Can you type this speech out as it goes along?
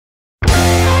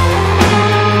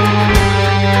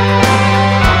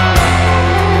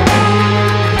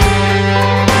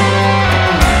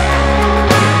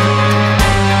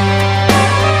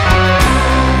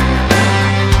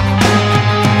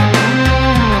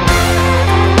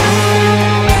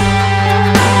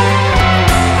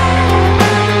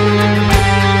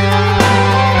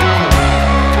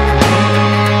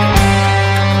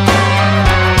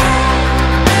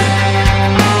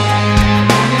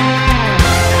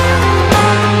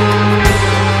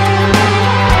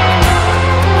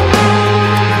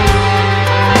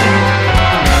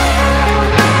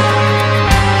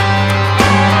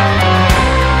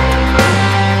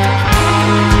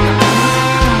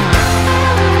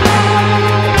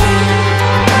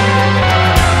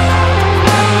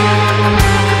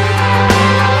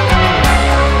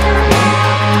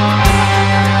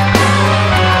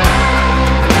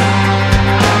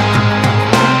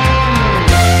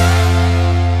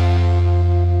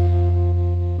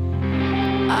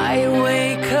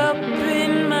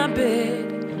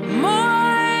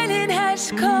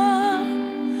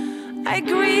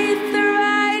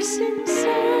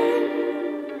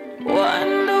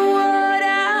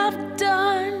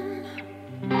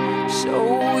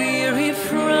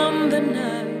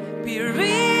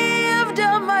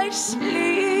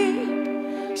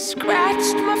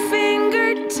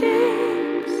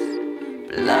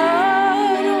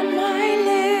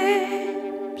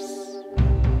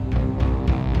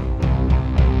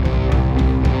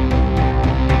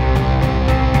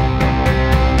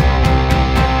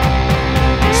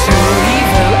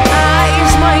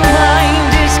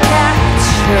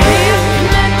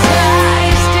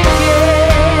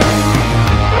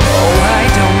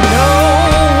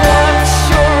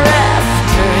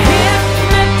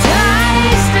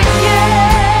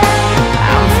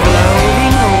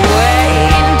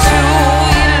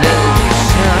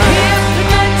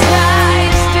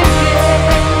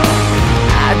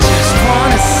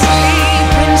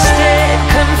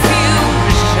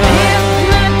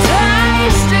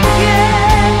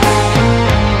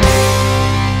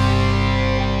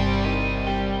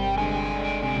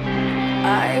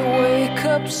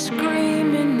up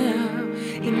screaming now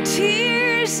in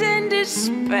tears and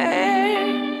despair.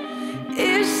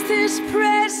 Is this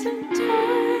present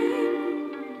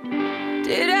time?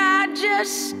 Did I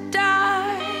just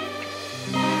die?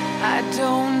 I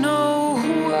don't know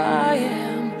who I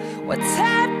am, what's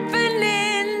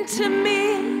happening to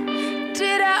me.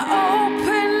 Did I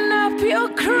open up your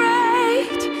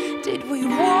crate? Did we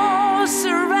waltz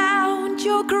around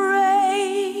your grave?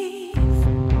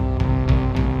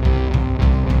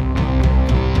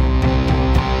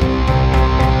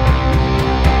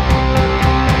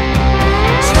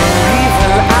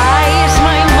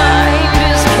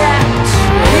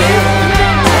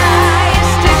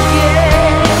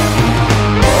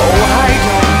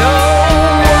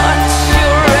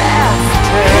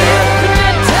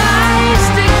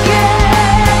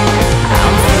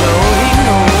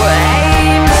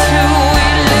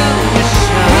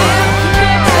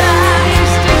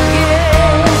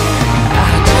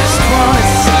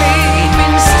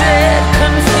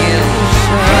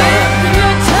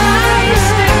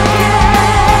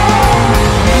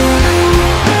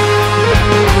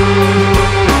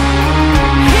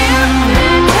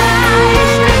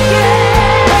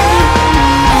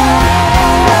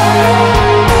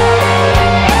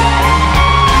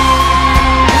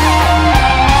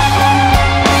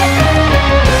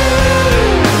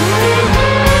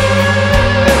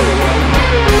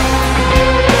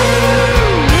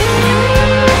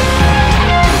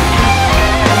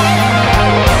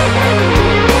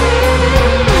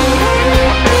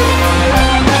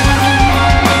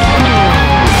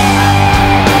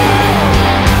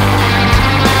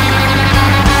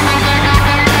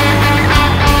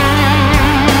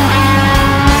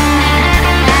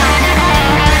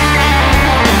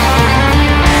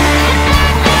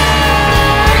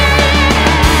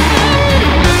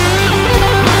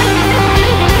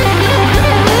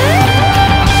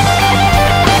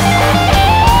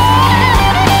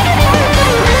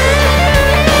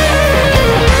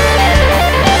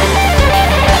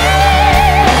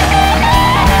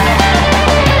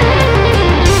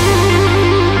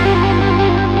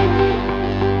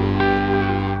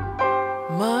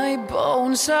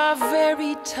 Are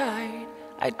very tired.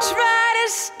 I try to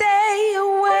stay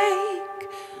awake,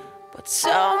 but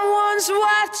someone's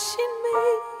watching me.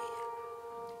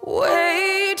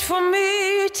 Wait for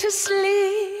me to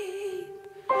sleep.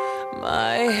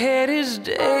 My head is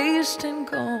dazed and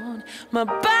gone. My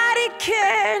body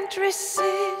can't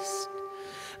resist.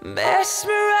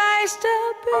 Mesmerized a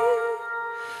bit,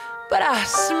 but I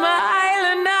smile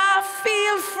and I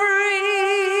feel free.